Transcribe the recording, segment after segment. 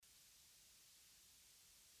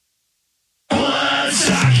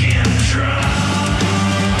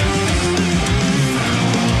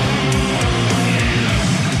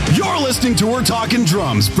listening to We're Talking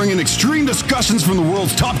Drums, bringing extreme discussions from the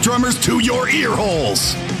world's top drummers to your ear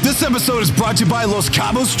holes. This episode is brought to you by Los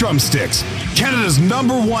Cabos Drumsticks, Canada's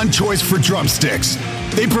 #1 choice for drumsticks.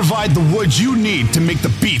 They provide the wood you need to make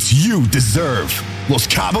the beats you deserve. Los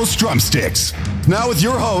Cabos Drumsticks. Now with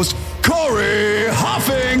your host, Corey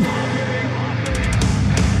Hoffing.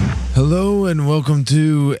 Hello and welcome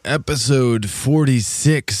to episode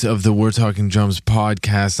 46 of the We're Talking Drums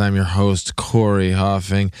podcast. I'm your host, Corey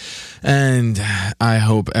Hoffing, and I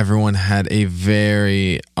hope everyone had a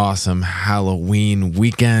very awesome Halloween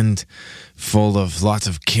weekend full of lots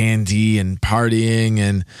of candy and partying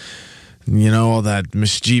and, you know, all that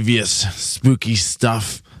mischievous, spooky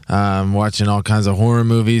stuff. Watching all kinds of horror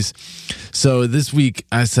movies. So this week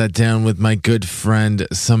I sat down with my good friend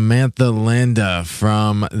Samantha Landa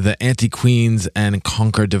from the Anti-Queens and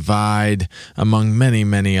Conquer Divide, among many,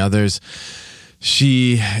 many others.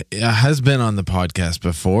 She has been on the podcast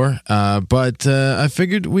before, but I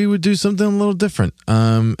figured we would do something a little different.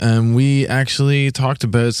 And we actually talked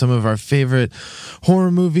about some of our favorite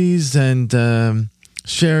horror movies and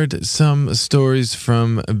shared some stories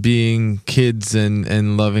from being kids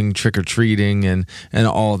and loving trick-or-treating and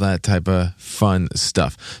all that type of fun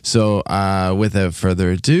stuff. So without further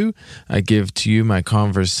ado, I give to you my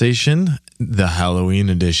conversation, the Halloween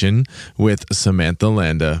edition, with Samantha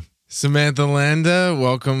Landa. Samantha Landa,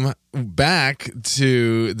 welcome back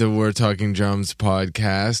to the We're Talking Drums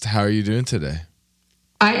podcast. How are you doing today?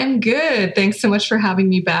 I am good. Thanks so much for having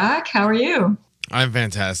me back. How are you? I'm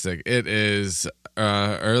fantastic. It is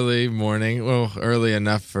early morning, well, early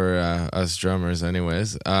enough for us drummers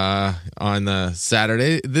anyways, on the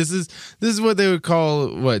Saturday. This is what they would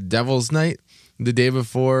call, Devil's Night, the day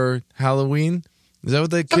before Halloween? Is that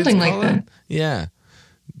what the kids Something call like it? that. Yeah.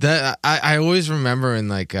 That I always remember in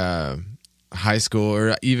like high school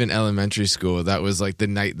or even elementary school, that was like the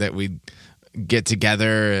night that we'd get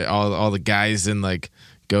together, all the guys, and like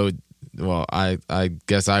go, well, I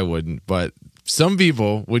guess I wouldn't, but some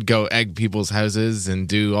people would go egg people's houses and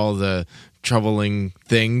do all the troubling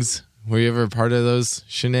things. Were you ever part of those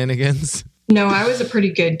shenanigans? No, I was a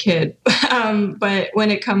pretty good kid. But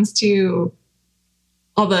when it comes to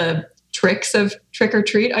all the tricks of trick or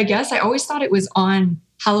treat, I guess I always thought it was on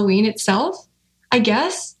Halloween itself, I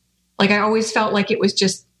guess. Like I always felt like it was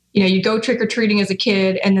just, you'd go trick or treating as a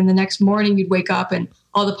kid, and then the next morning you'd wake up and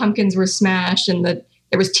all the pumpkins were smashed and there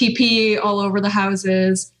was TP all over the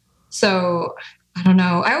houses. So I don't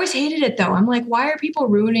know. I always hated it though. I'm like, why are people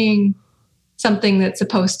ruining something that's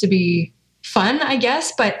supposed to be fun, I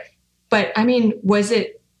guess? But I mean, was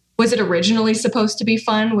it originally supposed to be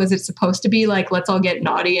fun? Was it supposed to be like, let's all get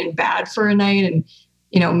naughty and bad for a night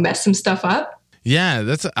and, mess some stuff up?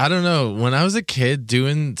 Yeah, I don't know. When I was a kid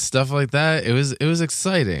doing stuff like that, it was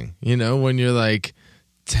exciting. When you're like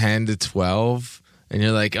 10 to 12 and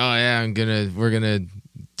you're like, oh yeah, we're going to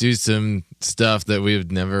do some stuff that we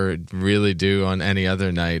would never really do on any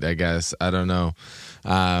other night, I guess. I don't know.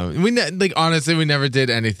 Honestly, we never did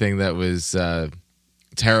anything that was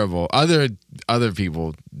terrible. Other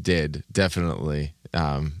people did, definitely,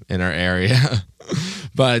 in our area.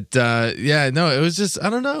 But it was just, I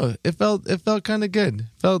don't know. It felt kind of good.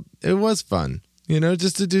 It was fun,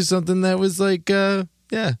 just to do something that was like, I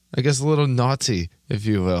guess a little naughty, if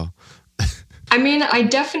you will. I mean, I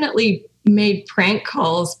definitely made prank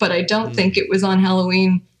calls, but I don't think it was on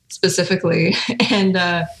Halloween specifically. And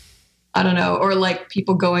I don't know, or like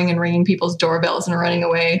people going and ringing people's doorbells and running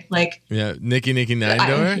away. Like, yeah, Nicky Nine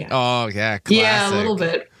Door. Yeah. Oh yeah, classic. Yeah, a little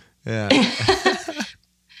bit. Yeah.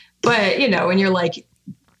 But when you're like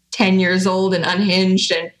 10 years old and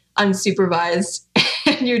unhinged and unsupervised,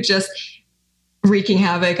 and you're just wreaking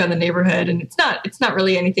havoc on the neighborhood, and it's not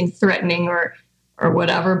really anything threatening or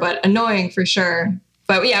whatever, but annoying for sure.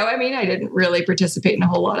 But yeah, I mean, I didn't really participate in a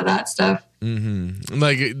whole lot of that stuff. Mm-hmm.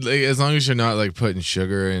 Like as long as you're not like putting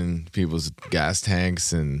sugar in people's gas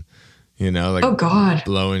tanks and, like, oh God,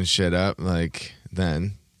 blowing shit up, like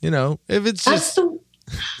then, if it's just,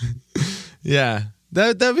 yeah,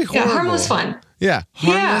 that'd be horrible. Yeah, harmless fun. Yeah.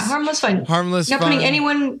 Harmless fun. Harmless not fun. Putting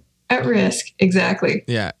anyone at risk. Exactly.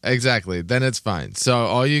 Yeah, exactly. Then it's fine. So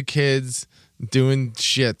all you kids doing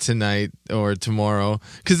shit tonight or tomorrow,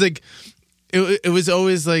 because like, It was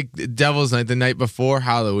always like Devil's Night. The night before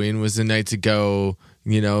Halloween was the night to go,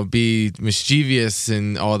 be mischievous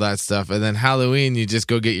and all that stuff. And then Halloween, you just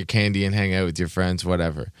go get your candy and hang out with your friends,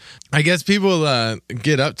 whatever. I guess people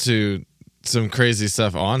get up to some crazy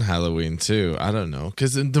stuff on Halloween too. I don't know.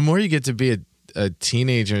 Because the more you get to be a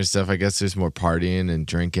teenager and stuff, I guess there's more partying and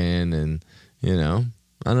drinking and,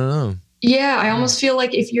 I don't know. Yeah, I almost feel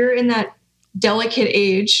like if you're in that delicate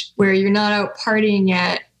age where you're not out partying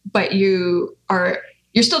yet, but you're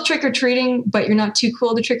still trick-or-treating, but you're not too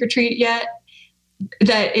cool to trick-or-treat yet.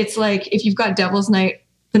 That it's like if you've got Devil's Night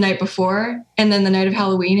the night before, and then the night of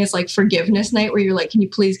Halloween is like forgiveness night, where you're like, can you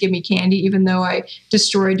please give me candy even though I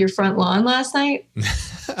destroyed your front lawn last night?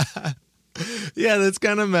 Yeah, that's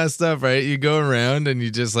kind of messed up, right? You go around and you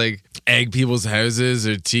just like egg people's houses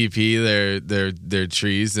or TP their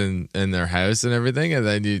trees and their house and everything, and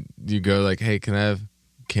then you go like, hey, can I have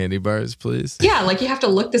candy bars, please? Yeah, like you have to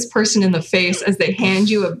look this person in the face as they hand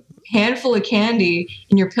you a handful of candy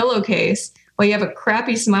in your pillowcase while you have a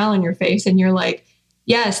crappy smile on your face, and you're like,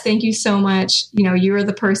 yes, thank you so much. You know, you are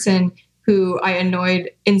the person who I annoyed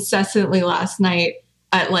incessantly last night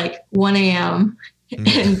at like 1 a.m.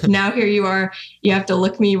 And now here you are. You have to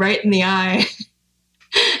look me right in the eye.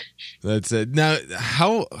 That's it. Now,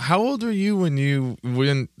 how old were you when you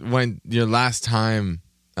went your last time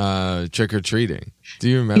trick or treating? Do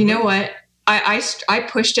you remember? You know what? I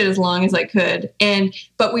pushed it as long as I could,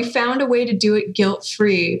 but we found a way to do it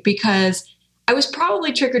guilt-free, because I was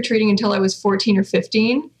probably trick or treating until I was 14 or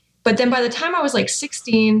 15. But then by the time I was like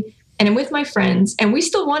 16, and I'm with my friends, and we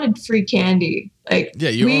still wanted free candy. Like,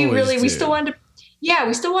 yeah, we still wanted to. Yeah,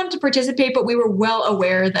 we still wanted to participate, but we were well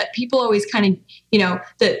aware that people always kind of, you know,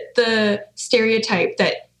 the stereotype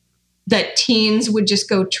that teens would just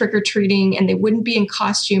go trick-or-treating and they wouldn't be in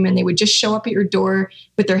costume and they would just show up at your door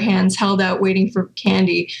with their hands held out waiting for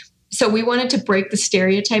candy. So we wanted to break the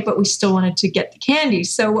stereotype, but we still wanted to get the candy.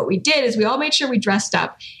 So what we did is we all made sure we dressed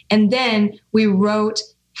up, and then we wrote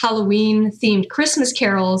Halloween-themed Christmas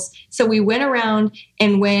carols. So we went around,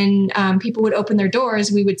 and when people would open their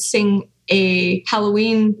doors, we would sing a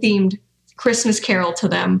Halloween-themed Christmas carol to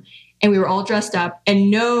them, and we were all dressed up, and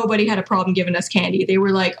nobody had a problem giving us candy. They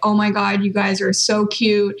were like, oh my God, you guys are so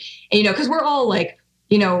cute. And, you know, because we're all like,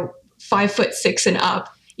 you know, 5'6" and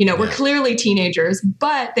up. You know, we're clearly teenagers,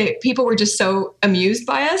 but people were just so amused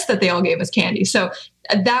by us that they all gave us candy. So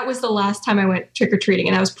that was the last time I went trick-or-treating,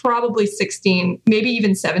 and I was probably 16, maybe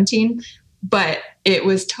even 17, but it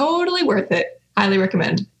was totally worth it. Highly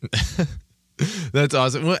recommend. That's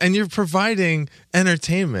awesome. Well, and you're providing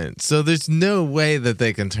entertainment, so there's no way that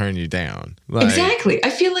they can turn you down. Like, exactly.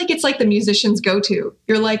 I feel like it's like the musician's go-to.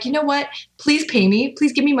 You're like, you know what? Please pay me.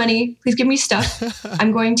 Please give me money. Please give me stuff.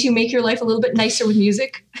 I'm going to make your life a little bit nicer with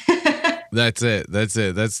music. That's it.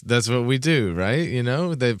 That's what we do, right? You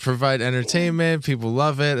know, they provide entertainment. People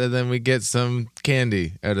love it, and then we get some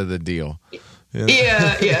candy out of the deal. You know?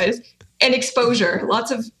 Yeah. And exposure.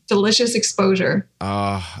 Lots of delicious exposure.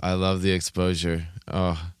 Oh, I love the exposure.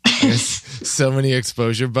 Oh, so many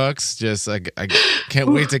exposure bucks. Just like I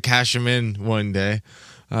can't wait to cash them in one day.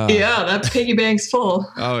 Yeah, that piggy bank's full.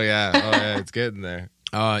 Oh yeah, it's getting there.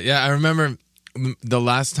 Yeah, I remember the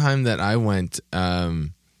last time that I went.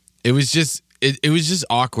 It was just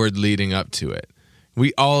awkward leading up to it.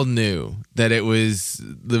 We all knew that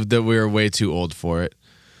that we were way too old for it.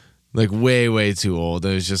 Like way, way too old.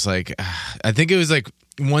 It was just like, I think it was like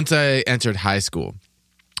once I entered high school,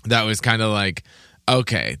 that was kind of like,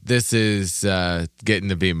 okay, this is getting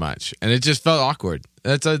to be much. And it just felt awkward.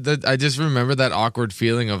 I just remember that awkward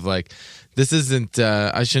feeling of like, this isn't,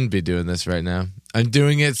 I shouldn't be doing this right now. I'm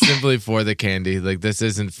doing it simply for the candy. Like, this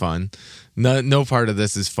isn't fun. No part of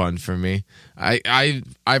this is fun for me. I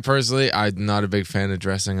personally, I'm not a big fan of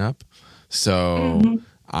dressing up. So... Mm-hmm.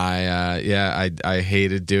 I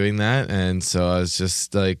hated doing that, and so I was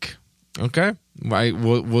just like, okay,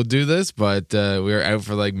 we'll do this, but we were out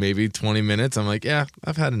for like maybe 20 minutes. I'm like, yeah,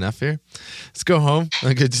 I've had enough here. Let's go home.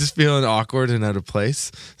 Like, I'm just feeling awkward and out of place.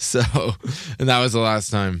 So, and that was the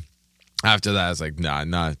last time. After that, I was like, nah,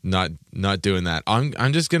 not doing that.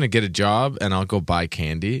 I'm just gonna get a job and I'll go buy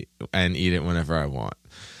candy and eat it whenever I want.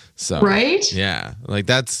 So, right? Yeah, like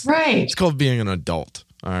that's right. It's called being an adult.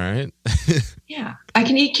 All right. Yeah. I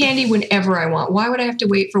can eat candy whenever I want. Why would I have to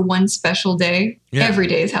wait for one special day? Yeah. Every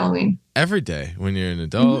day is Halloween. Every day when you're an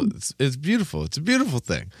adult, it's beautiful. It's a beautiful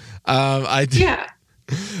thing. I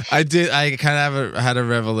kind of had a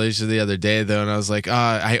revelation the other day, though, and I was like,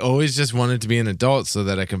 I always just wanted to be an adult so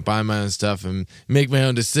that I can buy my own stuff and make my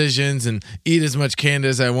own decisions and eat as much candy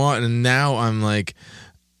as I want. And now I'm like,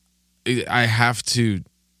 I have to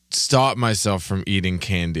stop myself from eating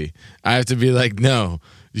candy. I have to be like, no,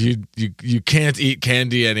 you can't eat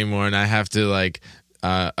candy anymore, and I have to like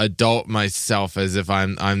adult myself as if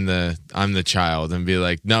I'm the child and be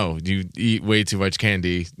like, no, you eat way too much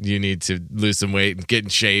candy. You need to lose some weight and get in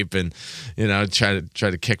shape, and you know, try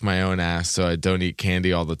to kick my own ass so I don't eat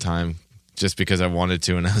candy all the time just because I wanted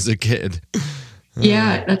to when I was a kid.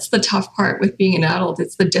 Yeah, that's the tough part with being an adult.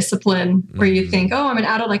 It's the discipline where you think, oh, I'm an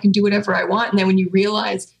adult, I can do whatever I want, and then when you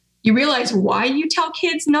realize you realize why you tell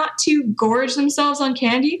kids not to gorge themselves on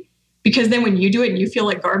candy, because then when you do it and you feel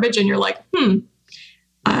like garbage and you're like,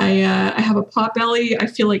 I have a pot belly. I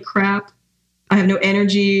feel like crap. I have no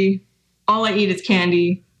energy. All I eat is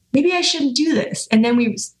candy. Maybe I shouldn't do this. And then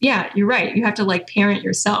you're right. You have to like parent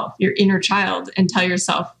yourself, your inner child, and tell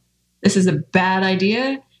yourself, this is a bad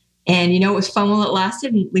idea. And it was fun while it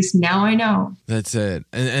lasted. And at least now I know. That's it.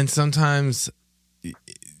 And sometimes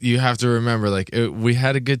you have to remember, like, we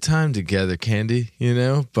had a good time together, Candy,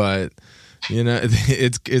 but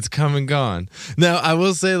it's come and gone. Now, I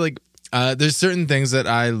will say, like, there's certain things that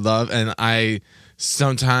I love, and I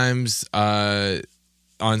sometimes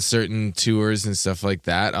on certain tours and stuff like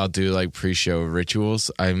that, I'll do like pre-show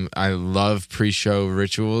rituals. I love pre-show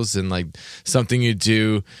rituals, and like something you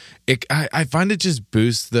do. I find it just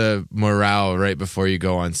boosts the morale right before you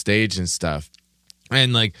go on stage and stuff,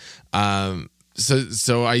 and like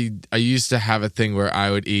So I used to have a thing where I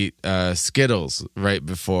would eat Skittles right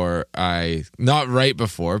before not right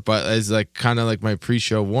before, but as like kind of like my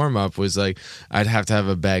pre-show warm-up was like I'd have to have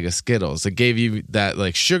a bag of Skittles. It gave you that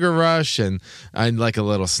like sugar rush, and I'd like a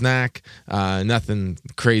little snack, nothing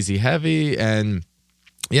crazy heavy, and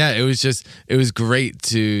yeah, it was great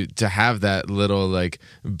to have that little like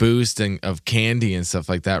boost of candy and stuff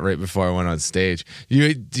like that right before I went on stage.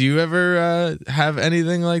 Do you ever have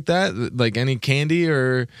anything like that, like any candy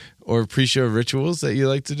or pre-show rituals that you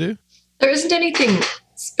like to do? There isn't anything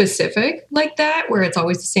specific like that where it's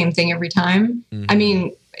always the same thing every time. Mm-hmm. I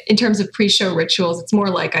mean, in terms of pre-show rituals, it's more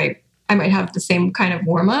like I might have the same kind of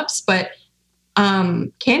warm-ups, but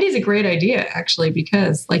candy is a great idea actually,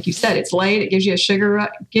 because like you said, it's light. It gives you a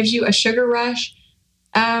sugar rush.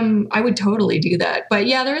 I would totally do that, but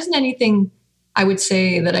yeah, there isn't anything I would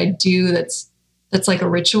say that I do that's like a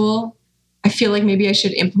ritual. I feel like maybe I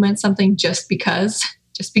should implement something just because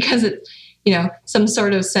it, some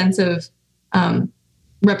sort of sense of,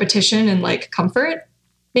 repetition and like comfort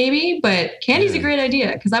maybe, but candy's a great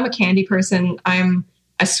idea because I'm a candy person. I'm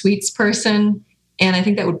a sweets person. And I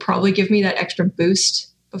think that would probably give me that extra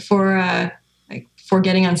boost before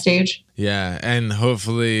getting on stage. Yeah, and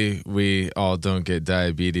hopefully we all don't get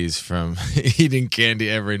diabetes from eating candy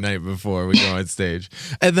every night before we go on stage.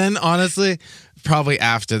 And then honestly, probably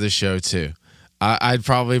after the show too. I'd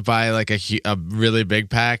probably buy like a really big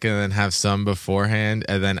pack and then have some beforehand.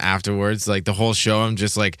 And then afterwards, like the whole show, I'm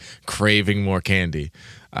just like craving more candy.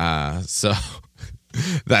 So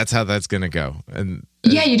that's how that's going to go. And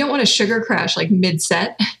yeah, you don't want to sugar crash like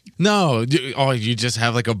mid-set. No. You just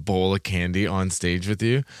have like a bowl of candy on stage with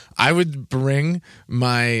you. I would bring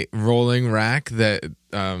my rolling rack that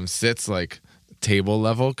sits like table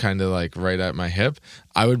level, kind of like right at my hip.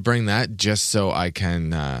 I would bring that just so I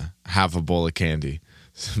can have a bowl of candy.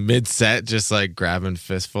 Mid-set, just like grabbing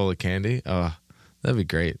fistful of candy. Oh, that'd be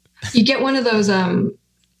great. You get one of those,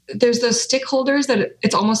 there's those stick holders that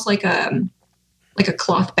it's almost like a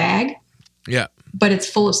cloth bag. Yeah. But it's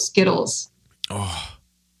full of Skittles. Oh,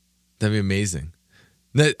 that'd be amazing.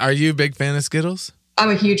 Are you a big fan of Skittles? I'm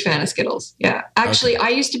a huge fan of Skittles. Yeah. Actually, okay. I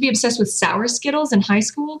used to be obsessed with sour Skittles in high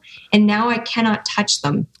school, and now I cannot touch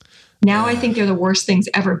them. Now I think they're the worst things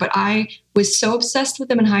ever, but I was so obsessed with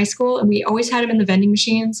them in high school, and we always had them in the vending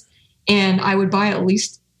machines, and I would buy at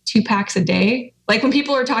least 2 packs a day. Like when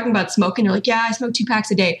people are talking about smoking, they're like, yeah, I smoke 2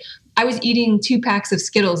 packs a day. I was eating 2 packs of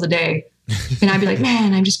Skittles a day. And I'd be like,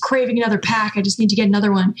 man, I'm just craving another pack. I just need to get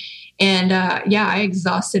another one. And I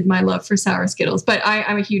exhausted my love for sour Skittles. But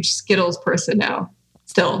I'm a huge Skittles person now.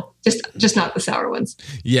 Still, just not the sour ones.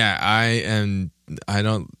 Yeah, I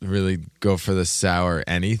don't really go for the sour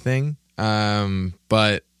anything.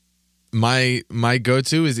 But my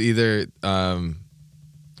go-to is either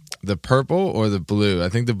the purple or the blue. I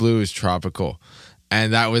think the blue is tropical,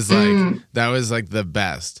 and that was like the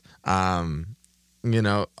best.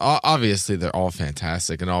 Obviously they're all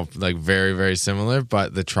fantastic and all like very, very similar,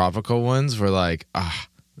 but the tropical ones were like,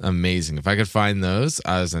 amazing. If I could find those,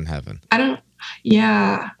 I was in heaven. I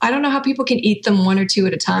don't know how people can eat them 1 or 2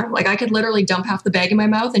 at a time. Like I could literally dump half the bag in my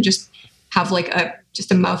mouth and just have like a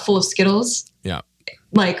mouthful of Skittles. Yeah.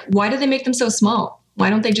 Like, why do they make them so small?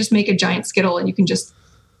 Why don't they just make a giant Skittle and you can just,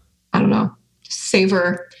 I don't know,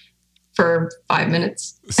 savor for 5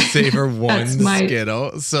 minutes. Savor one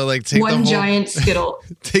Skittle. So like take one giant Skittle.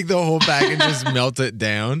 Take the whole bag and just melt it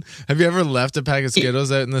down. Have you ever left a pack of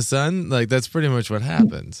Skittles out in the sun? Like that's pretty much what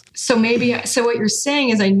happens. So what you're saying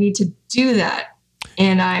is I need to do that.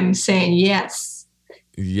 And I'm saying yes.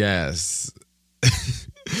 Yes.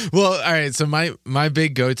 Well, all right. So my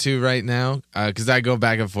big go-to right now, because I go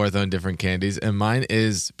back and forth on different candies, and mine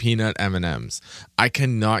is peanut M&Ms. I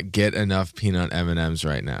cannot get enough peanut M&Ms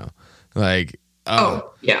right now. Like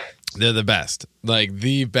Oh, yeah. They're the best, like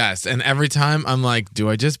the best. And every time I'm like, do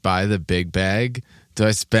I just buy the big bag? Do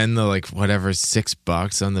I spend the like whatever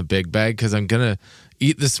 $6 on the big bag? Because I'm going to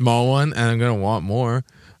eat the small one and I'm going to want more.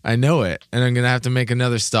 I know it. And I'm going to have to make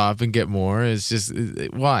another stop and get more. It's just,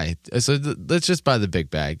 why? So let's just buy the big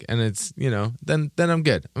bag. And it's, then I'm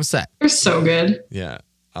good. I'm set. They're so good. Yeah.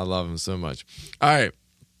 I love them so much. All right.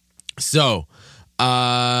 So,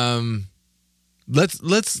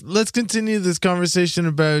 let's continue this conversation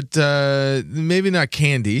about maybe not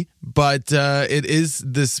candy, but it is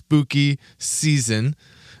the spooky season,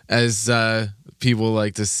 as people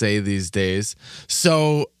like to say these days.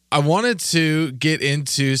 So I wanted to get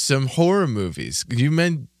into some horror movies.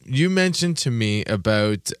 You mentioned to me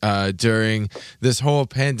about during this whole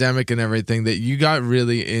pandemic and everything that you got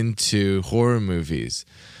really into horror movies.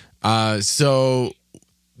 So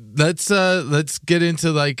let's get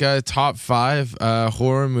into like top 5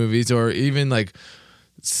 horror movies, or even like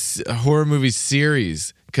horror movie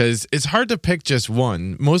series, because it's hard to pick just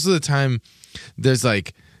one. Most of the time there's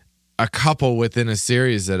like a couple within a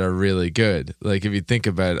series that are really good. Like if you think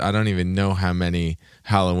about it, I don't even know how many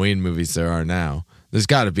Halloween movies there are now. There's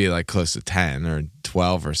got to be like close to 10 or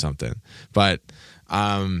 12 or something. But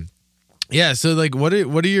yeah, so like what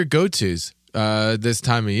are your go-tos this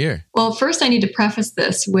time of year? Well, first I need to preface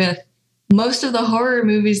this with most of the horror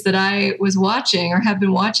movies that I was watching or have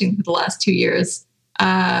been watching for the last 2 years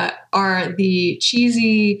are the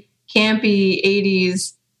cheesy, campy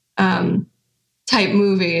 80s type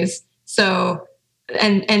movies. So,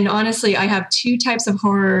 and honestly, I have 2 types of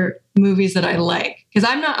horror movies that I like, because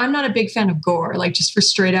I'm not a big fan of gore, like just for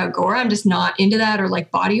straight out gore. I'm just not into that, or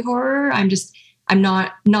like body horror. I'm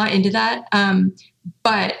not into that.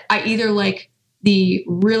 But I either like the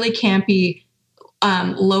really campy,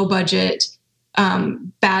 low budget,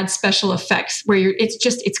 bad special effects where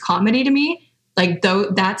it's comedy to me, like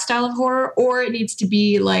that style of horror, or it needs to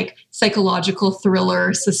be like psychological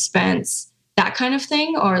thriller, suspense, that kind of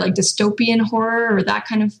thing, or like dystopian horror or that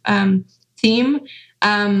kind of theme.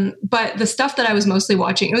 But the stuff that I was mostly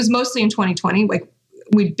watching, it was mostly in 2020. Like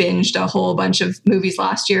we binged a whole bunch of movies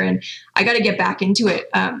last year, and I got to get back into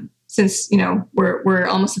it since we're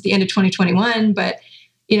almost at the end of 2021. But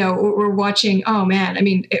we're watching. Oh man, I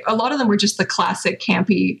mean, a lot of them were just the classic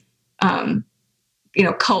campy,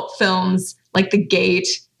 cult films like The Gate.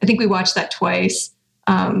 I think we watched that twice.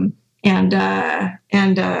 And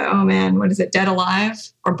oh man, what is it? Dead Alive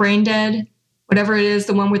or Brain Dead, whatever it is,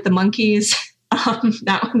 the one with the monkeys.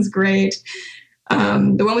 That one's great.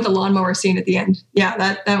 The one with the lawnmower scene at the end. Yeah,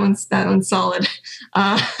 that one's solid.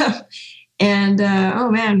 And oh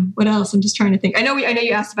man, what else? I'm just trying to think. I know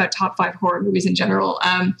you asked about top 5 horror movies in general.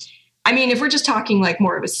 I mean, if we're just talking like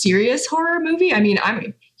more of a serious horror movie, I mean, I'm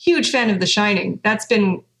a huge fan of The Shining. That's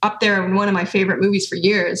been up there in one of my favorite movies for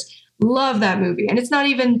years. Love that movie. And it's not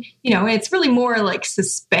even, it's really more like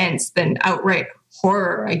suspense than outright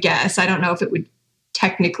horror, I guess. I don't know if it would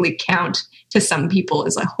technically count to some people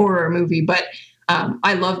as a horror movie, but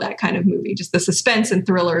I love that kind of movie, just the suspense and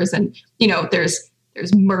thrillers. And,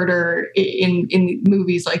 there's murder in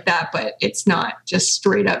movies like that, but it's not just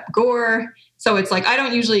straight up gore. So it's like, I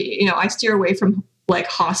don't usually, I steer away from like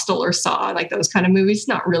Hostel or Saw, like those kind of movies. It's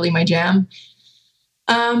not really my jam.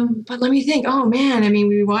 But let me think. Oh man, I mean,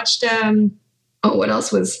 we watched. What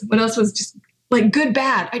else was just like good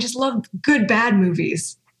bad? I just love good bad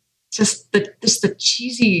movies. Just the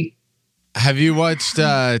cheesy. Have you watched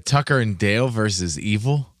Tucker and Dale versus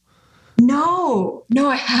Evil? No,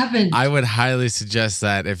 I haven't. I would highly suggest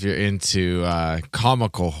that if you're into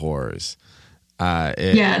comical horrors.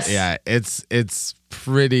 Yes. Yeah, it's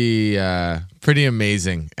pretty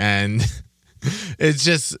amazing, and it's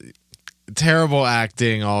just terrible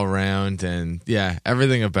acting all around, and yeah,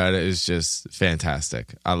 everything about it is just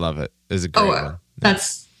fantastic. I love it. It's a great one.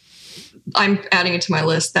 I'm adding it to my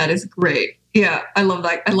list. That is great. Yeah, I love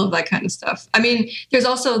that. I love that kind of stuff. I mean, there's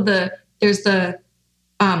also the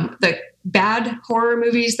bad horror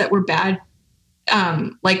movies that were bad,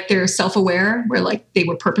 like they're self-aware, where like they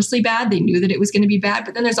were purposely bad. They knew that it was going to be bad.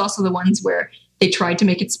 But then there's also the ones where they tried to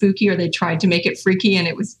make it spooky, or they tried to make it freaky, and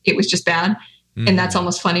it was just bad. Mm-hmm. And that's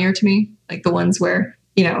almost funnier to me. Like the ones where,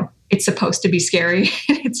 it's supposed to be scary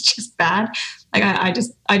and it's just bad. Like I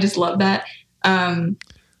just love that.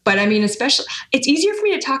 But I mean, especially, it's easier for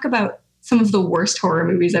me to talk about some of the worst horror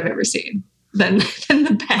movies I've ever seen than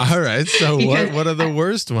the best. All right. So what are the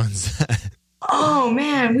worst ones? Oh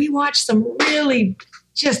man, we watched some really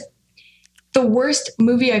just the worst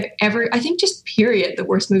movie I've ever, I think just period, the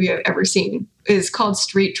worst movie I've ever seen is called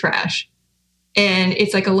Street Trash. And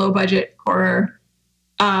it's like a low budget horror.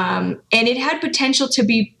 And it had potential to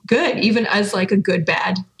be good, even as like a good,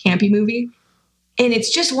 bad, campy movie. And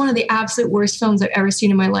it's just one of the absolute worst films I've ever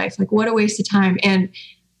seen in my life. Like, what a waste of time. And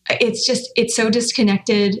it's so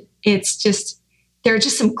disconnected. It's just, there are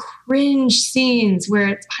just some cringe scenes where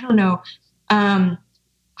it's, I don't know.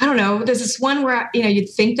 There's this one where, you'd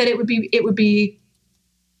think that it would be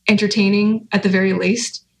entertaining at the very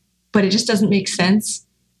least, but it just doesn't make sense.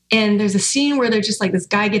 And there's a scene where they're just like, this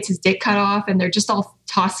guy gets his dick cut off and they're just all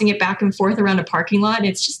tossing it back and forth around a parking lot. And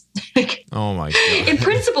it's just like, oh my God. In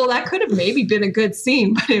principle, that could have maybe been a good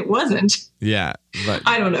scene, but it wasn't. Yeah. But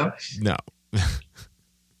I don't know. No.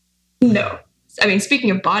 No. I mean,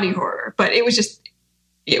 speaking of body horror, but it was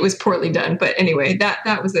poorly done. But anyway,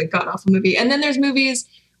 that was a god awful movie. And then there's movies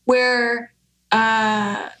where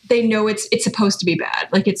they know it's supposed to be bad.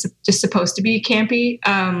 Like it's just supposed to be campy.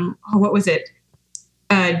 What was it?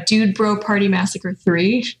 Dude Bro Party Massacre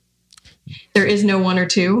 3. There is no 1 or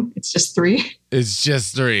 2. It's just 3. It's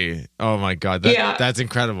just 3. Oh my God. That's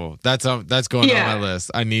incredible. That's going on my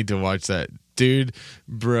list. I need to watch that. Dude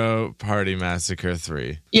Bro Party Massacre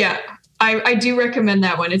 3. Yeah. I do recommend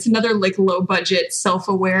that one. It's another like low budget,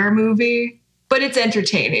 self-aware movie, but it's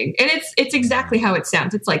entertaining. And it's exactly how it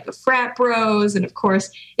sounds. It's like the frat bros. And of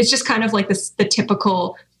course, it's just kind of like the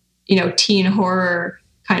typical, teen horror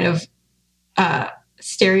kind of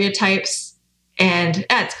stereotypes. And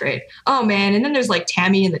that's great. Oh man. And then there's like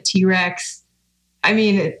Tammy and the T-Rex. I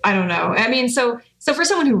mean, I don't know. I mean, so for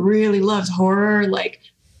someone who really loves horror, like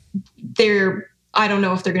I don't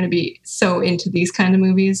know if they're going to be so into these kind of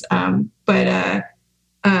movies. Then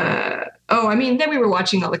we were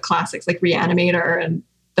watching all the classics like Reanimator and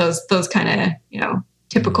those kind of,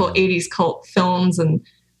 typical 80s cult films. And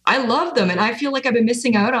I love them. And I feel like I've been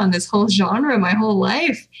missing out on this whole genre my whole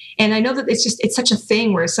life. And I know that it's such a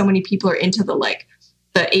thing where so many people are into the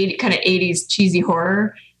 80s cheesy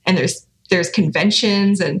horror. And there's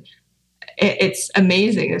conventions and it's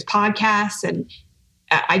amazing. There's podcasts and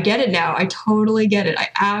I get it now. I totally get it. I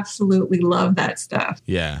absolutely love that stuff.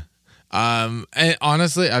 Yeah. And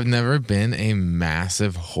honestly, I've never been a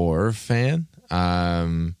massive horror fan.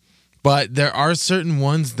 But there are certain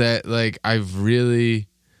ones that like I've really,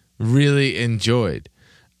 really enjoyed.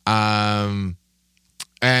 And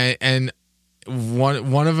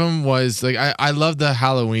one of them was like I love the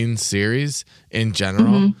Halloween series in general.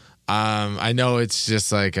 Mm-hmm. I know it's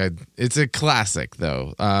just like it's a classic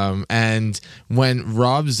though. And when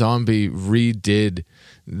Rob Zombie redid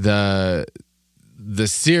the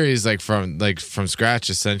series from scratch,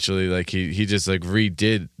 essentially, like he just like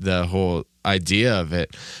redid the whole idea of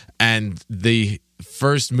it. And the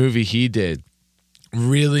first movie he did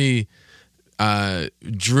really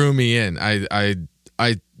drew me in. I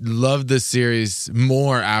loved the series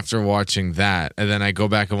more after watching that, and then I go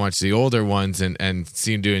back and watch the older ones and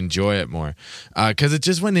seem to enjoy it more because it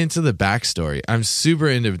just went into the backstory. I'm super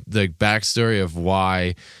into the backstory of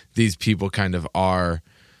why these people kind of are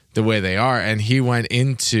the way they are, and he went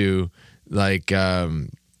into like why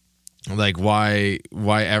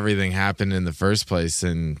everything happened in the first place.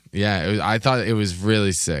 And yeah, I thought it was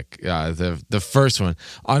really sick. The first one,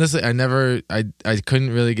 honestly, I couldn't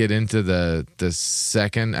really get into the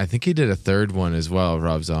second. I think he did a third one as well,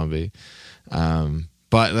 Rob Zombie.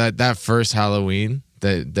 But that first Halloween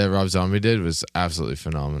that Rob Zombie did was absolutely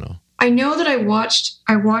phenomenal. I know that I watched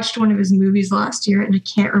one of his movies last year, and I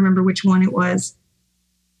can't remember which one it was.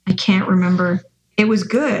 I can't remember. It was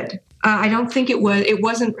good. I don't think it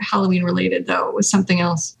wasn't Halloween related though. It was something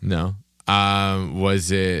else. No. Was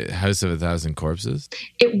it House of a Thousand Corpses?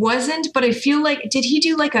 It wasn't, but I feel like, did he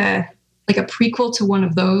do like a prequel to one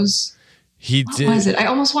of those? He did. What was it? I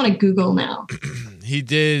almost want to Google now. He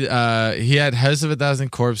did. He had House of a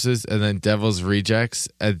Thousand Corpses and then Devil's Rejects.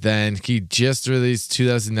 And then he just released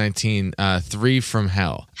 2019, 3 from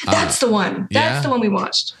Hell. That's the one. That's the one we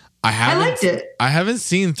watched. I liked it. I haven't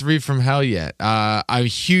seen 3 from Hell yet. I'm a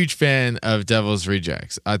huge fan of Devil's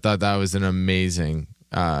Rejects. I thought that was an amazing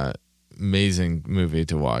movie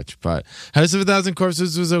to watch. But House of a Thousand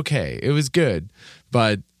Corpses was okay. It was good.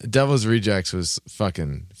 But Devil's Rejects was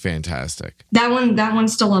fucking fantastic. That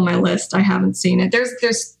one's still on my list. I haven't seen it.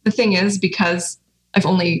 There's the thing is, because I've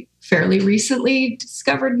only fairly recently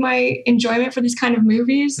discovered my enjoyment for these kind of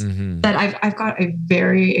movies, mm-hmm. that I've got a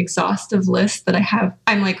very exhaustive list that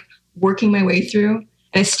I'm like working my way through.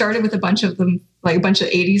 And I started with a bunch of them, like a bunch of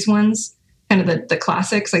 80s ones, kind of the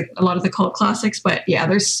classics, like a lot of the cult classics. But yeah,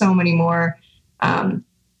 there's so many more to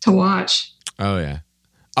watch. Oh yeah.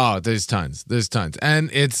 Oh, there's tons. And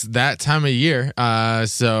it's that time of year.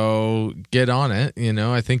 So get on it.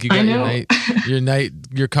 I think you got your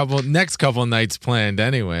next couple nights planned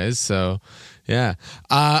anyways. So Yeah.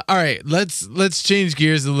 All right. Let's change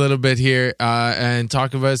gears a little bit here and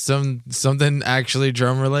talk about something actually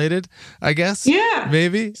drum related, I guess. Yeah.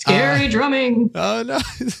 Maybe. Scary drumming. Oh no.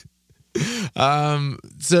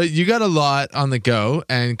 So you got a lot on the go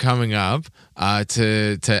and coming up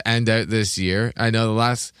to end out this year. I know the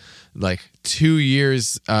last 2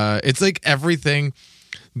 years, it's like everything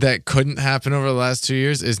that couldn't happen over the last 2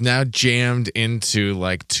 years is now jammed into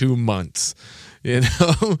 2 months.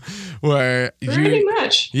 Where pretty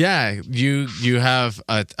much. Yeah, you have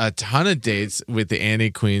a ton of dates with the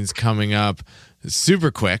Annie Queens coming up super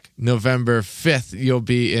quick. November 5th, you'll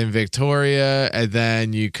be in Victoria, and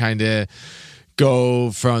then you kind of go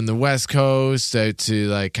from the West Coast out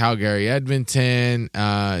to Calgary, Edmonton,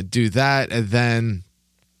 do that, and then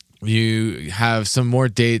you have some more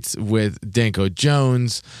dates with Danko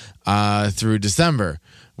Jones through December,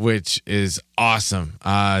 which is awesome.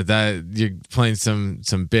 That you're playing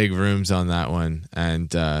some big rooms on that one, and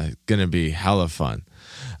gonna be hella fun.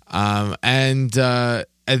 And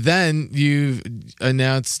then you've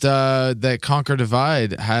announced that Conquer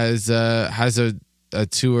Divide has a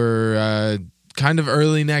tour kind of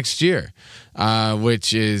early next year,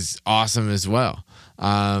 which is awesome as well.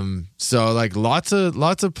 So lots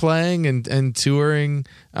of playing and touring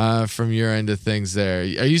from your end of things there.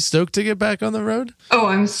 Are you stoked to get back on the road? Oh,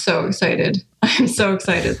 I'm so excited. I'm so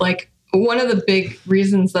excited. One of the big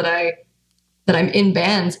reasons that I'm in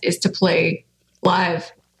bands is to play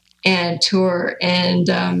live and tour. And,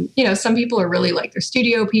 some people are really they're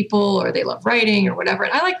studio people or they love writing or whatever.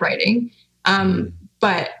 And I like writing.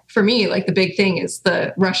 But for me, the big thing is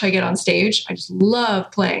the rush I get on stage. I just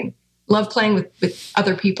love playing with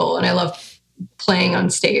other people, and I love playing on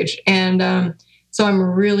stage. And so I'm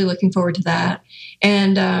really looking forward to that.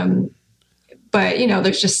 And but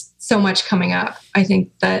there's just so much coming up. I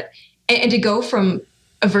think that, and to go from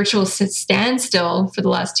a virtual standstill for the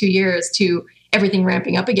last 2 years to everything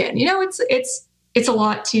ramping up again, it's a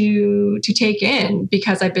lot to take in,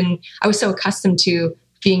 because I was so accustomed to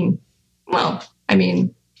being,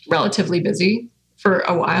 relatively busy for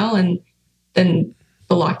a while, and then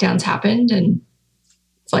the lockdowns happened, and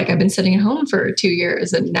it's I've been sitting at home for 2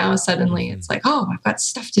 years, and now suddenly it's I've got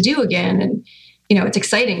stuff to do again. And, it's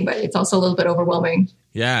exciting, but it's also a little bit overwhelming.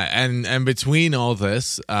 Yeah. And between all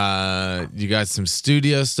this, you got some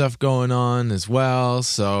studio stuff going on as well.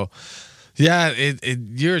 So yeah,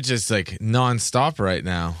 you're just nonstop right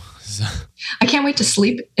now. So. I can't wait to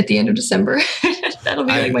sleep at the end of December. That'll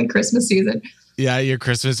be my Christmas season. Yeah, your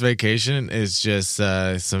Christmas vacation is just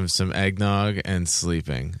some eggnog and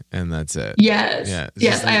sleeping, and that's it. Yes. Yeah,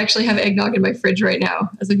 yes, I actually have eggnog in my fridge right now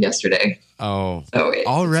as of yesterday. Oh, so it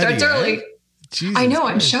already starts early. Jesus I know,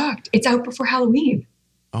 Christ. I'm shocked. It's out before Halloween.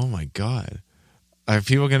 Oh my God. Are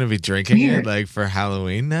people going to be drinking it for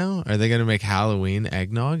Halloween now? Are they going to make Halloween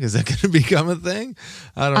eggnog? Is that going to become a thing?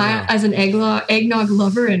 I don't know. As an eggnog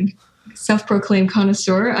lover and self-proclaimed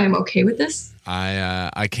connoisseur, I'm okay with this.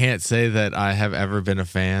 I can't say that I have ever been a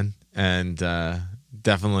fan, and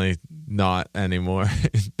definitely not anymore.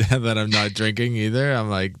 That I'm not drinking either. I'm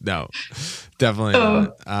no, definitely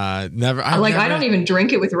not. Never. I don't even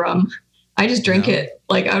drink it with rum. I just drink it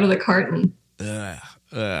out of the carton.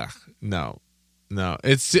 No.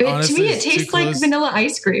 It's honestly, to me it tastes like vanilla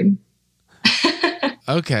ice cream.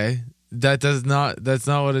 Okay, that's not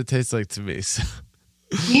what it tastes like to me. So.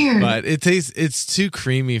 Weird. But it's too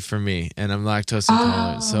creamy for me, and I'm lactose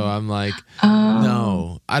intolerant. So I'm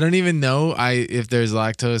no, I don't even know if there's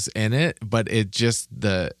lactose in it, but it just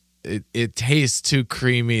it tastes too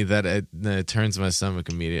creamy that it turns my stomach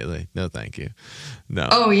immediately. No, thank you. No.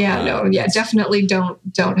 Oh yeah, no, yeah, definitely don't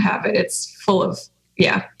have it. It's full of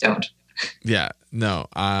don't. Yeah, no,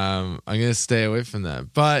 I'm gonna stay away from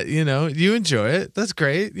that. But you enjoy it. That's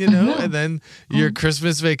great. And then your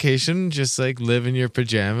Christmas vacation, just live in your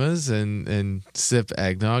pajamas and sip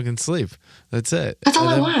eggnog and sleep. That's it. That's all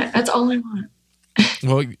I want. That's all I want.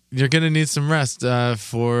 Well, you're gonna need some rest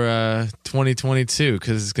for 2022,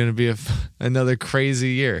 because it's gonna be another crazy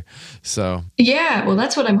year. So yeah, well,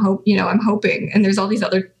 that's what I'm hoping. And there's all these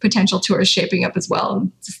other potential tours shaping up as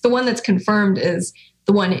well. Just the one that's confirmed is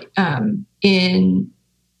the one in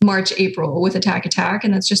March, April with Attack,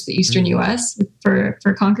 and that's just the Eastern U.S. for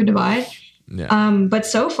Conquer Divide. Yeah. But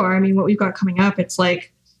so far, what we've got coming up, it's I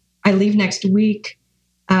leave next week.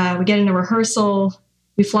 We get in a rehearsal.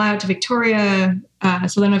 We fly out to Victoria.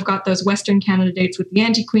 So then I've got those Western Canada dates with the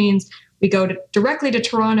Annie Queens. We go directly to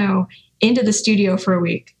Toronto into the studio for a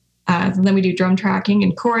week. And then we do drum tracking.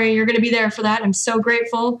 And Corey, you're going to be there for that. I'm so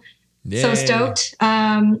grateful. Yay. So stoked.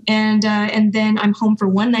 And then I'm home for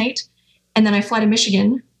one night. And then I fly to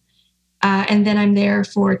Michigan And then I'm there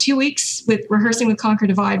for 2 weeks with rehearsing with Conquer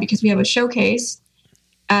Divide because we have a showcase.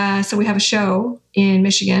 So we have a show in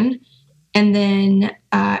Michigan. And then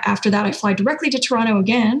after that, I fly directly to Toronto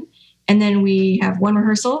again. And then we have one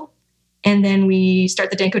rehearsal. And then we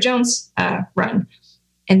start the Danko Jones run.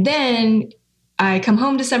 And then I come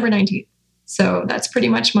home December 19th. So that's pretty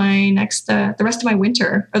much my next, the rest of my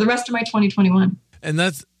winter, or the rest of my 2021. And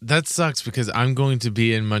that sucks because I'm going to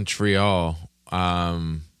be in Montreal,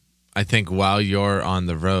 I think, while you're on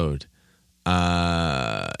the road.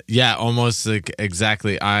 Yeah, almost like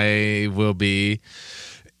exactly. I will be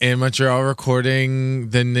in Montreal recording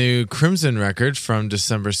the new Crimson record from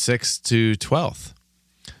December 6th to 12th.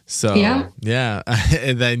 So, yeah.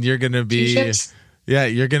 And then you're going to be... Yeah,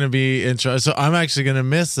 you're going to be in Toronto. So I'm actually going to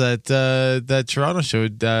miss that Toronto show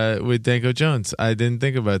with Danko Jones. I didn't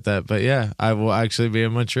think about that. But yeah, I will actually be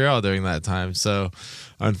in Montreal during that time. So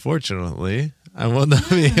unfortunately, I will not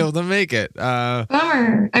be able to make it.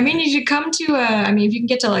 Bummer. I mean, you should come to, if you can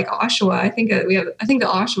get to like Oshawa, I think the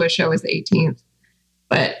Oshawa show is the 18th.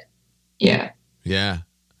 But yeah. Yeah.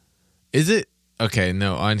 Is it? Okay,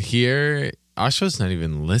 no, on here, Oshawa's not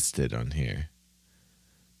even listed on here.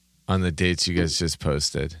 On the dates you guys just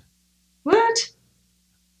posted. What?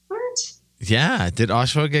 Yeah. Did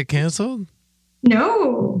Oshawa get canceled?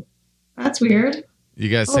 No. That's weird. You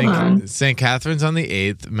got St. Catharines on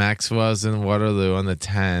the 8th, Maxwell's in Waterloo on the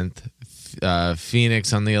 10th,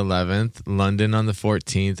 Phoenix on the 11th, London on the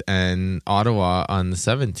 14th, and Ottawa on the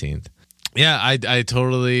 17th. Yeah, I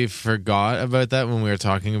totally forgot about that when we were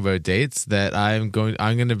talking about dates, that I'm going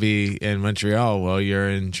to be in Montreal while you're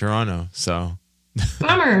in Toronto. So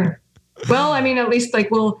bummer. Well, I mean, at least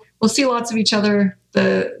like we'll see lots of each other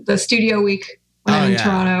the studio week when I'm in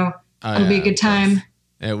Toronto. It'll be a good time.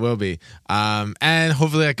 It will be. And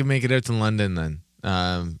hopefully I can make it out to London then.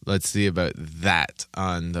 Let's see about that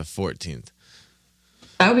on the 14th.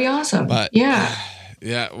 That would be awesome. But yeah,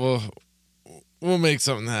 we'll make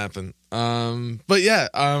something happen. But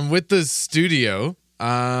yeah, with the studio,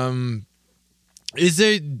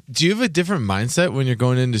 do you have a different mindset when you're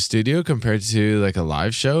going into studio compared to like a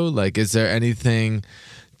live show? Like, is there anything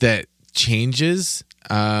that changes,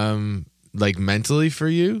 like mentally for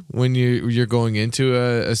you when you're going into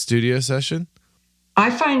a studio session? I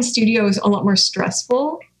find studios a lot more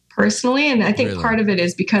stressful personally. And I think part of it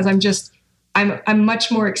is because I'm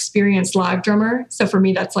much more experienced live drummer. So for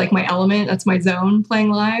me, that's like my element. That's my zone, playing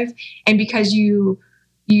live. And because you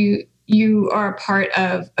are a part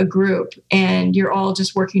of a group and you're all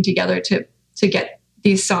just working together to get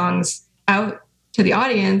these songs out to the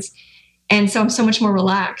audience. And so I'm so much more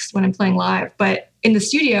relaxed when I'm playing live. But in the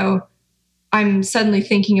studio, I'm suddenly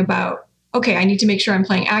thinking about, okay, I need to make sure I'm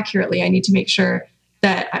playing accurately. I need to make sure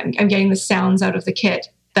that I'm getting the sounds out of the kit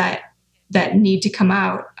that need to come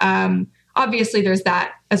out. Obviously there's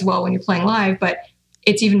that as well when you're playing live, but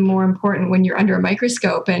it's even more important when you're under a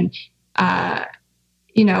microscope and,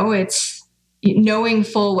 it's knowing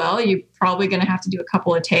full well you're probably going to have to do a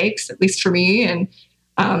couple of takes, at least for me. And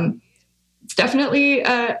it's definitely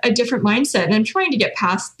a different mindset. And I'm trying to get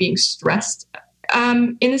past being stressed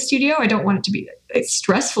in the studio. I don't want it to be a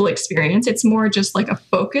stressful experience. It's more just like a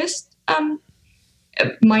focused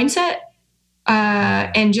mindset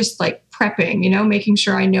and just like prepping, making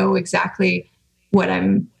sure I know exactly what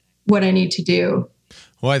I need to do.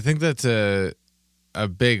 Well, I think that's a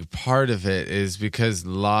big part of it is because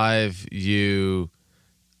live you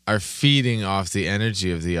are feeding off the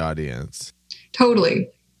energy of the audience. Totally.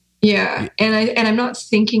 Yeah. And I'm not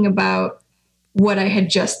thinking about what I had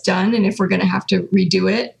just done and if we're going to have to redo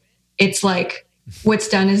it. It's like what's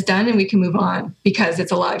done is done and we can move on because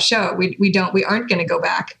it's a live show. We aren't going to go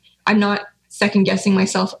back. I'm not second guessing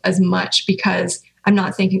myself as much because I'm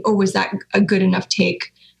not thinking, oh, was that a good enough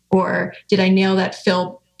take? Or did I nail that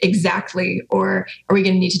fill exactly? Or are we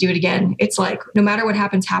going to need to do it again? It's like, no matter what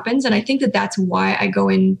happens. And I think that that's why I go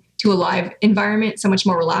into a live environment so much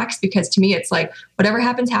more relaxed, because to me, it's like, whatever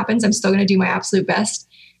happens. I'm still going to do my absolute best.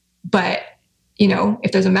 But,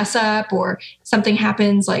 if there's a mess up or something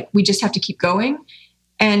happens, like we just have to keep going.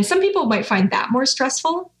 And some people might find that more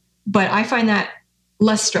stressful, but I find that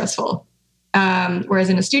less stressful. Whereas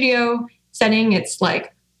in a studio setting, it's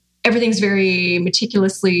like everything's very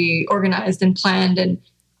meticulously organized and planned. And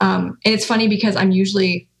it's funny because I'm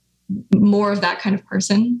usually more of that kind of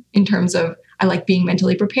person in terms of I like being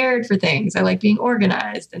mentally prepared for things. I like being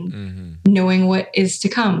organized and knowing what is to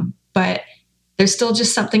come. But there's still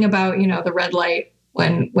just something about, the red light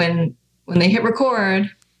when they hit record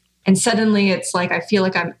and suddenly it's like, I feel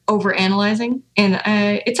like I'm over analyzing and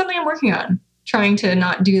it's something I'm working on, trying to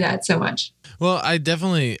not do that so much. Well, I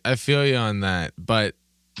feel you on that, but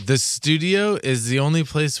the studio is the only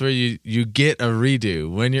place where you get a redo.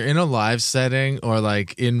 When you're in a live setting or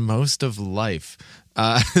like in most of life,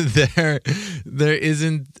 there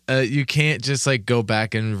isn't, you can't just like go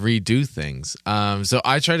back and redo things. So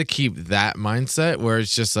I try to keep that mindset where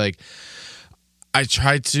it's just like, I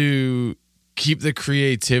try to keep the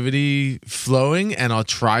creativity flowing, and I'll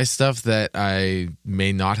try stuff that I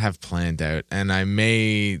may not have planned out, and I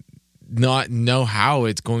may not know how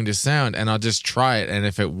it's going to sound, and I'll just try it. And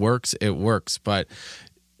if it works, it works. But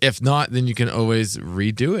if not, then you can always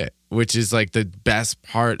redo it, which is like the best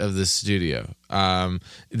part of the studio.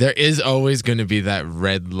 There is always going to be that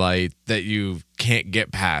red light that you can't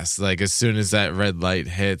get past. Like as soon as that red light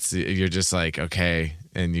hits, you're just like, okay,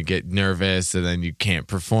 and you get nervous, and then you can't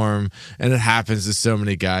perform. And it happens to so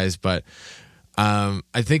many guys. But I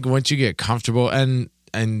think once you get comfortable, and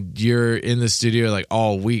you're in the studio like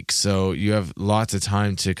all week, so you have lots of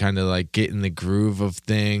time to kind of like get in the groove of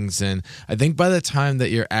things. And I think by the time that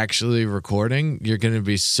you're actually recording, you're going to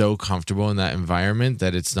be so comfortable in that environment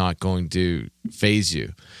that it's not going to phase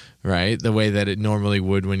you, right? The way that it normally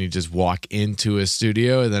would when you just walk into a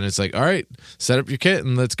studio, and then it's like, all right, set up your kit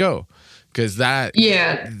and let's go. Because that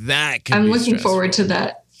can I'm be looking stressful. forward to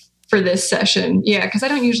that for this session. Yeah, because I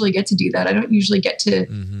don't usually get to do that. I don't usually get to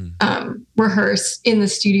rehearse in the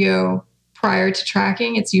studio prior to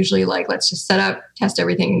tracking. It's usually like, let's just set up, test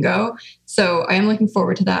everything, and go. So I am looking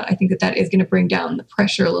forward to that. I think that is going to bring down the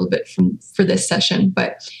pressure a little bit for this session.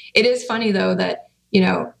 But it is funny though that,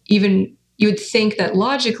 even you would think that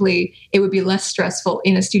logically it would be less stressful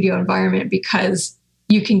in a studio environment, because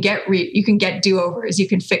you can get do-overs, you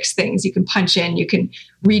can fix things, you can punch in, you can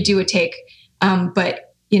redo a take. But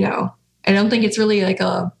I don't think it's really like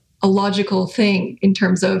a logical thing in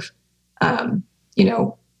terms of,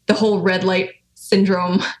 the whole red light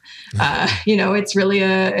syndrome. It's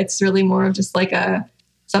really more of just like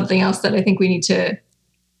something else that I think we need to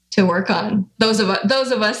work on. Those of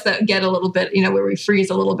us that get a little bit, where we freeze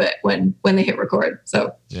a little bit when they hit record.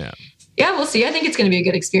 So yeah, we'll see. I think it's going to be a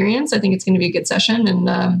good experience. I think it's going to be a good session.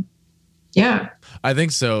 And I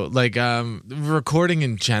think so. Like recording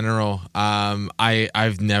in general,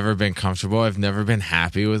 I've never been comfortable. I've never been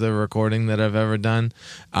happy with a recording that I've ever done.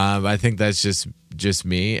 I think that's just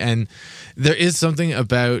me. And there is something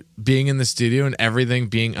about being in the studio and everything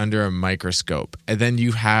being under a microscope. And then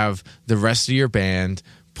you have the rest of your band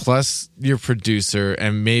plus your producer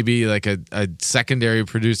and maybe like a secondary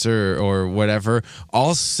producer or whatever,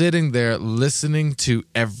 all sitting there listening to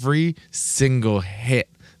every single hit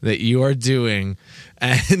that you are doing.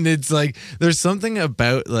 And it's like, there's something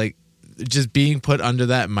about like just being put under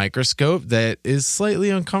that microscope that is slightly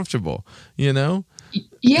uncomfortable,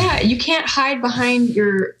 Yeah, you can't hide behind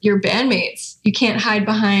your bandmates. You can't hide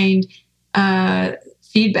behind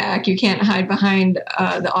feedback. You can't hide behind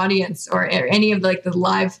the audience or any of like the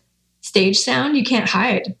live stage sound. You can't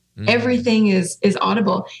hide. Everything is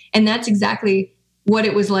audible. And that's exactly what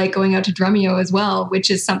it was like going out to Drumeo as well,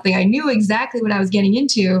 which is something I knew exactly what I was getting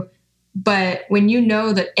into. But when you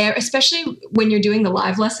know that, especially when you're doing the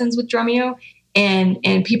live lessons with Drumeo and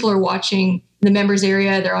people are watching the members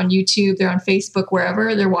area, they're on YouTube, they're on Facebook,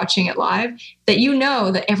 wherever they're watching it live, that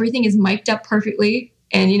that everything is mic'd up perfectly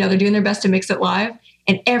and, they're doing their best to mix it live.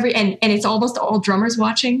 And and it's almost all drummers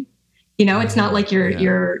watching. It's not like you're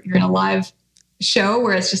in a live show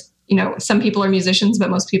where it's just, some people are musicians,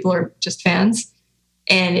 but most people are just fans.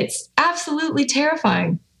 And it's absolutely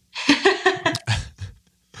terrifying.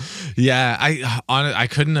 Yeah, I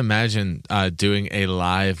couldn't imagine doing a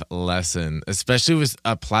live lesson, especially with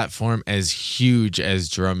a platform as huge as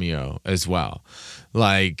Drumeo as well.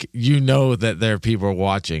 Like, that there are people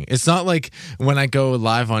watching. It's not like when I go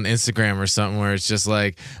live on Instagram or something where it's just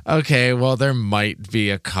like, okay, well, there might be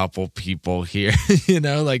a couple people here,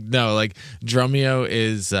 like, no, like Drumeo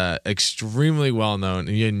is extremely well known.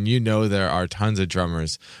 And there are tons of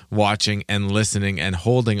drummers watching and listening and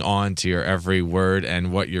holding on to your every word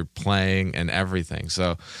and what you're playing and everything.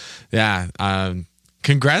 So, yeah,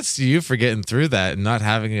 congrats to you for getting through that and not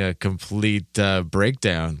having a complete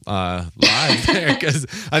breakdown live there, because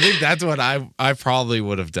I think that's what I probably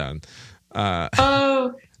would have done.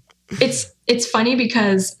 It's funny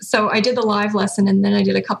because so I did the live lesson and then I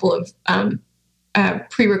did a couple of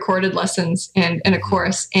pre-recorded lessons and a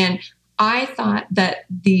chorus, and I thought that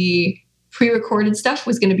the pre-recorded stuff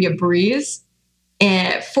was going to be a breeze.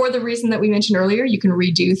 And for the reason that we mentioned earlier, you can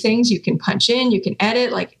redo things, you can punch in, you can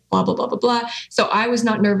edit, like blah, blah, blah, blah, blah. So I was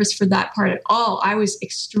not nervous for that part at all. I was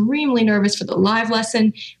extremely nervous for the live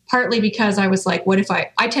lesson, partly because I was like, what if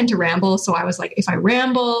I tend to ramble. So I was like, if I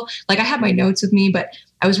ramble, like I had my notes with me, but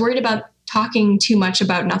I was worried about talking too much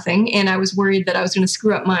about nothing. And I was worried that I was going to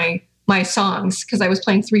screw up my songs because I was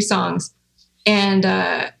playing 3 songs. And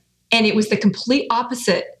it was the complete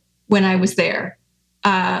opposite when I was there.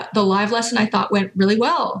 The live lesson I thought went really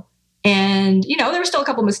well. And, there were still a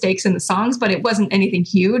couple mistakes in the songs, but it wasn't anything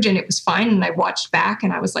huge and it was fine. And I watched back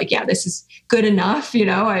and I was like, yeah, this is good enough.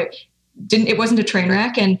 It wasn't a train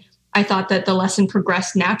wreck. And I thought that the lesson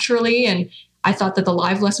progressed naturally. And I thought that the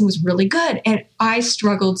live lesson was really good. And I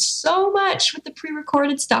struggled so much with the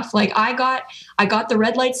pre-recorded stuff. Like I got the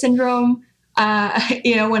red light syndrome,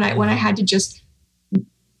 when I had to just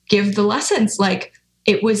give the lessons. Like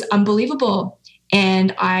it was unbelievable.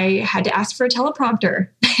 And I had to ask for a teleprompter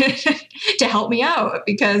to help me out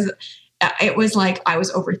because it was like I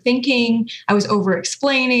was overthinking, I was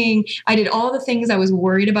over-explaining. I did all the things I was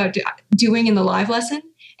worried about doing in the live lesson,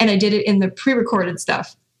 and I did it in the pre-recorded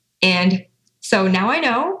stuff. And so now I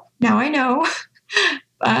know.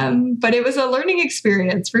 But it was a learning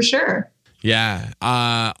experience for sure. Yeah.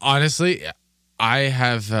 Honestly, I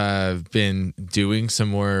have been doing some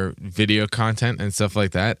more video content and stuff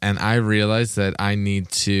like that, and I realized that I need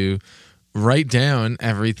to write down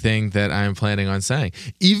everything that I'm planning on saying.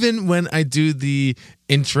 Even when I do the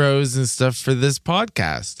intros and stuff for this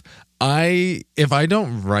podcast, if I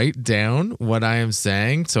don't write down what I am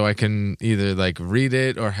saying so I can either like read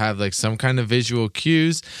it or have like some kind of visual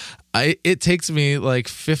cues, it takes me like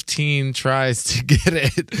 15 tries to get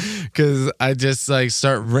it because I just like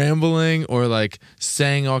start rambling or like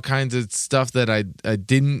saying all kinds of stuff that I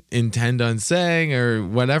didn't intend on saying or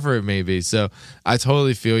whatever it may be. So I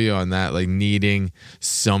totally feel you on that, like needing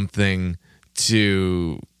something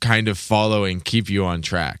to kind of follow and keep you on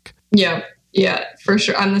track. Yeah, for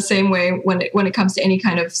sure. I'm the same way when it comes to any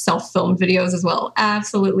kind of self-filmed videos as well.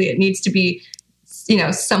 Absolutely. It needs to be,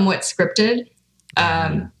 somewhat scripted.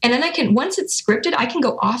 And then once it's scripted, I can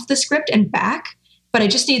go off the script and back, but I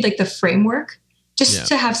just need like the framework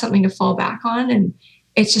to have something to fall back on. And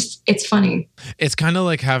it's funny. It's kind of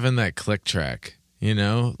like having that click track,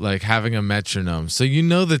 like having a metronome. So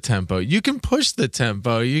the tempo, you can push the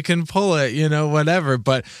tempo, you can pull it, whatever,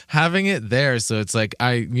 but having it there. So it's like,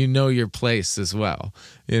 your place as well.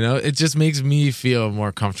 It just makes me feel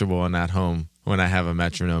more comfortable and at home when I have a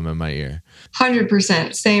metronome in my ear.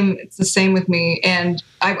 100%. Same. It's the same with me. And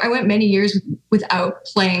I went many years without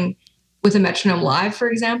playing with a metronome live, for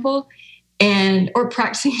example, or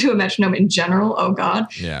practicing to a metronome in general. Oh God.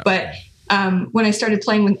 Yeah. But when I started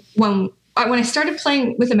playing when I started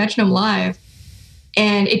playing with a metronome live,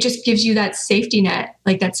 and it just gives you that safety net,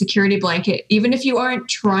 like that security blanket, even if you aren't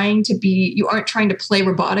trying to play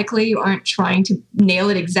robotically, you aren't trying to nail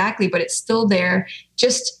it exactly, but it's still there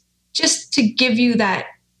just to give you that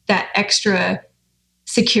extra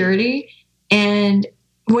security. And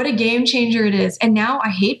what a game changer it is. And now I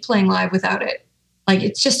hate playing live without it. Like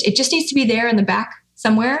it just needs to be there in the back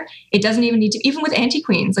somewhere. It doesn't even need to, even with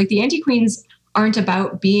Anti-Queens, like the Anti-Queens aren't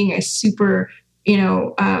about being a super,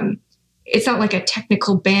 it's not like a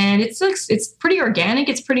technical band. It's pretty organic.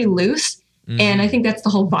 It's pretty loose. Mm-hmm. And I think that's the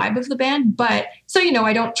whole vibe of the band. But so,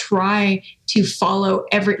 I don't try to follow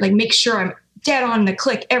make sure I'm dead on the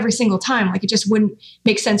click every single time. Like it just wouldn't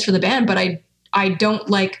make sense for the band. But I don't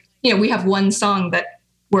like, we have one song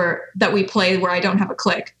that we play where I don't have a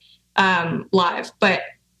click live. But,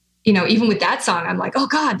 even with that song, I'm like, oh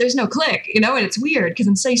God, there's no click, and it's weird because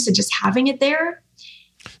I'm so used to just having it there.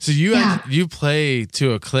 So you play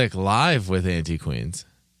to a click live with Anti-Queens?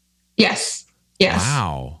 Yes.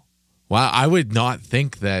 Wow. I would not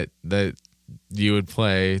think that you would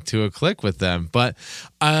play to a click with them, but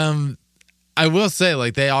I will say,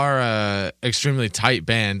 like, they are a extremely tight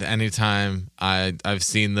band. Anytime I've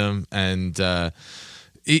seen them, and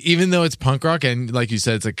even though it's punk rock and, like you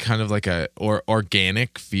said, it's a kind of like a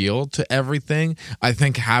organic feel to everything, I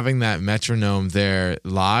think having that metronome there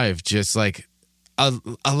live just like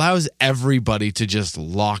allows everybody to just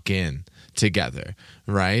lock in together,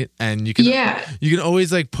 right? And you can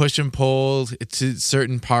always like push and pull to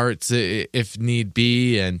certain parts if need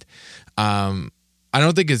be, and I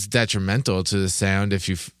don't think it's detrimental to the sound if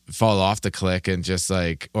you fall off the click and just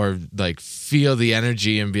like, or like feel the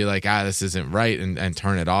energy and be like, this isn't right, and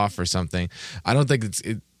turn it off or something. I don't think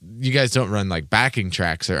you guys don't run like backing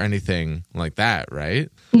tracks or anything like that, right?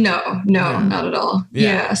 No, not at all.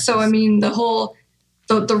 Yeah. So, I mean,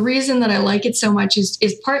 the reason that I like it so much is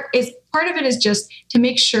part of it is just to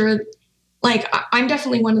make sure, like, I'm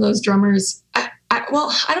definitely one of those drummers.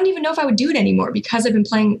 I don't even know if I would do it anymore because I've been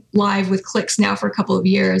playing live with clicks now for a couple of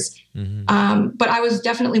years. Mm-hmm. But I was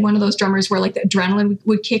definitely one of those drummers where like the adrenaline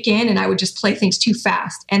would kick in and I would just play things too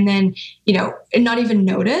fast and then, and not even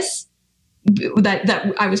notice.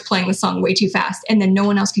 that I was playing the song way too fast, and then no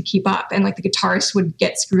one else could keep up, and like the guitarists would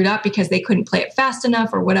get screwed up because they couldn't play it fast enough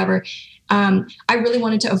or whatever. I really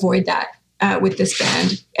wanted to avoid that with this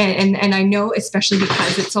band, and I know, especially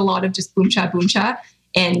because it's a lot of just boom cha,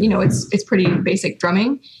 and it's pretty basic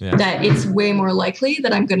drumming, that it's way more likely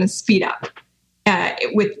that I'm going to speed up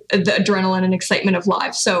with the adrenaline and excitement of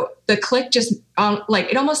live. So the click just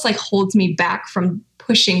it almost like holds me back from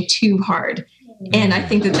pushing too hard. And I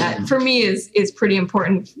think that for me is pretty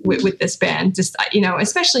important with this band, just,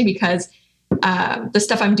 especially because the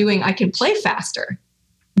stuff I'm doing, I can play faster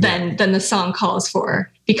than the song calls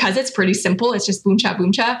for, because it's pretty simple. It's just boom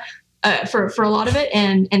cha for a lot of it.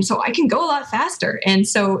 And so I can go a lot faster. And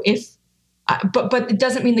so but it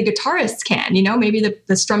doesn't mean the guitarists can, maybe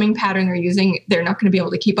the strumming pattern they're using, they're not going to be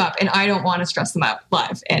able to keep up. And I don't want to stress them out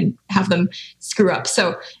live and have them screw up.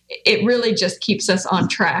 So it really just keeps us on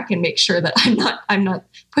track and makes sure that I'm not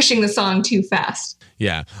pushing the song too fast.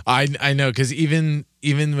 Yeah, I know. Cause even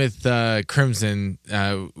with Crimson,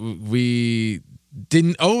 we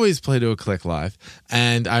didn't always play to a click live.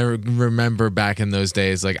 And I remember back in those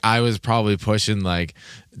days, like I was probably pushing like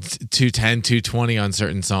 210, 220 on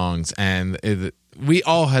certain songs. And we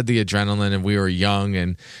all had the adrenaline and we were young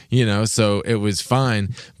and, so it was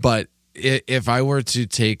fine. But if I were to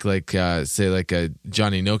take say a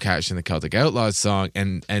Johnny No Cash and the Celtic Outlaws song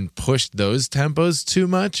and push those tempos too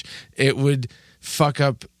much, it would fuck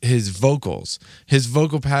up his vocals. His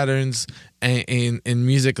vocal patterns in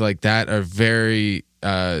music like that are very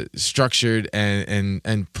structured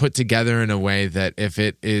and put together in a way that if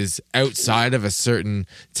it is outside of a certain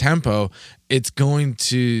tempo, it's going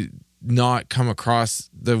to not come across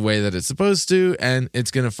the way that it's supposed to, and it's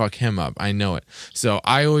going to fuck him up. I know it. So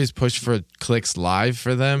I always push for clicks live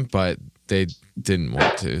for them, but they didn't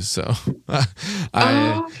want to. So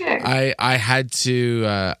I had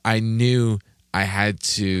to, I knew I had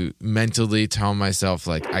to mentally tell myself,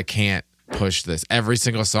 like, I can't push this. Every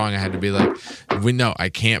single song I had to be like, no, I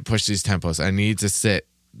can't push these tempos. I need to sit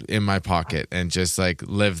in my pocket and just like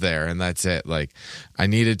live there, and that's it. Like, I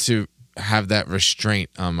needed to have that restraint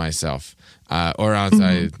on myself, or else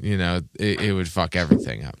it would fuck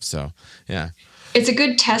everything up. So yeah, it's a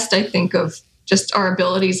good test, I think, of just our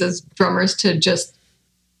abilities as drummers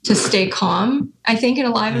to stay calm, I think, in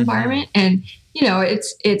a live environment. And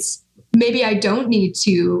it's maybe I don't need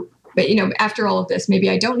to, but after all of this, maybe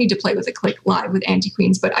I don't need to play with a click live with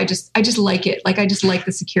Anti-Queens, but I just like it. Like, I just like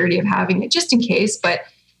the security of having it just in case. But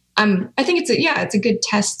I think it's a good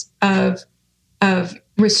test of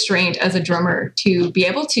restraint as a drummer to be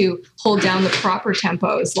able to hold down the proper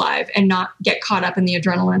tempos live and not get caught up in the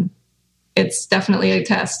adrenaline. It's definitely a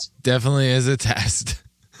test. Definitely is a test.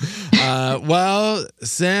 Well,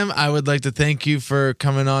 Sam, I would like to thank you for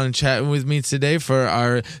coming on and chatting with me today for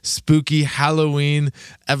our spooky Halloween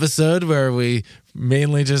episode, where we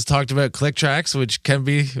mainly just talked about click tracks, which can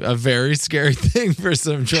be a very scary thing for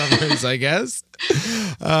some drummers, I guess.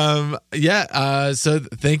 So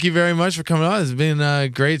thank you very much for coming on. It's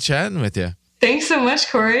been great chatting with you. Thanks so much,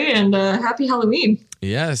 Corey, and happy Halloween.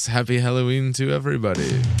 Yes, happy Halloween to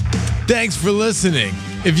everybody. Thanks for listening.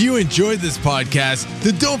 If you enjoyed this podcast,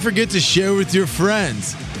 then don't forget to share with your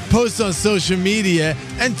friends, post on social media,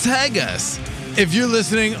 and tag us. If you're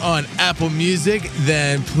listening on Apple Music,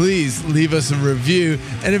 then please leave us a review.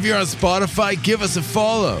 And if you're on Spotify, give us a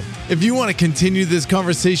follow. If you want to continue this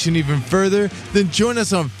conversation even further, then join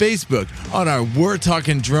us on Facebook on our We're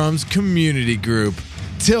Talking Drums community group.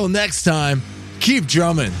 Till next time, keep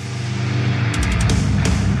drumming.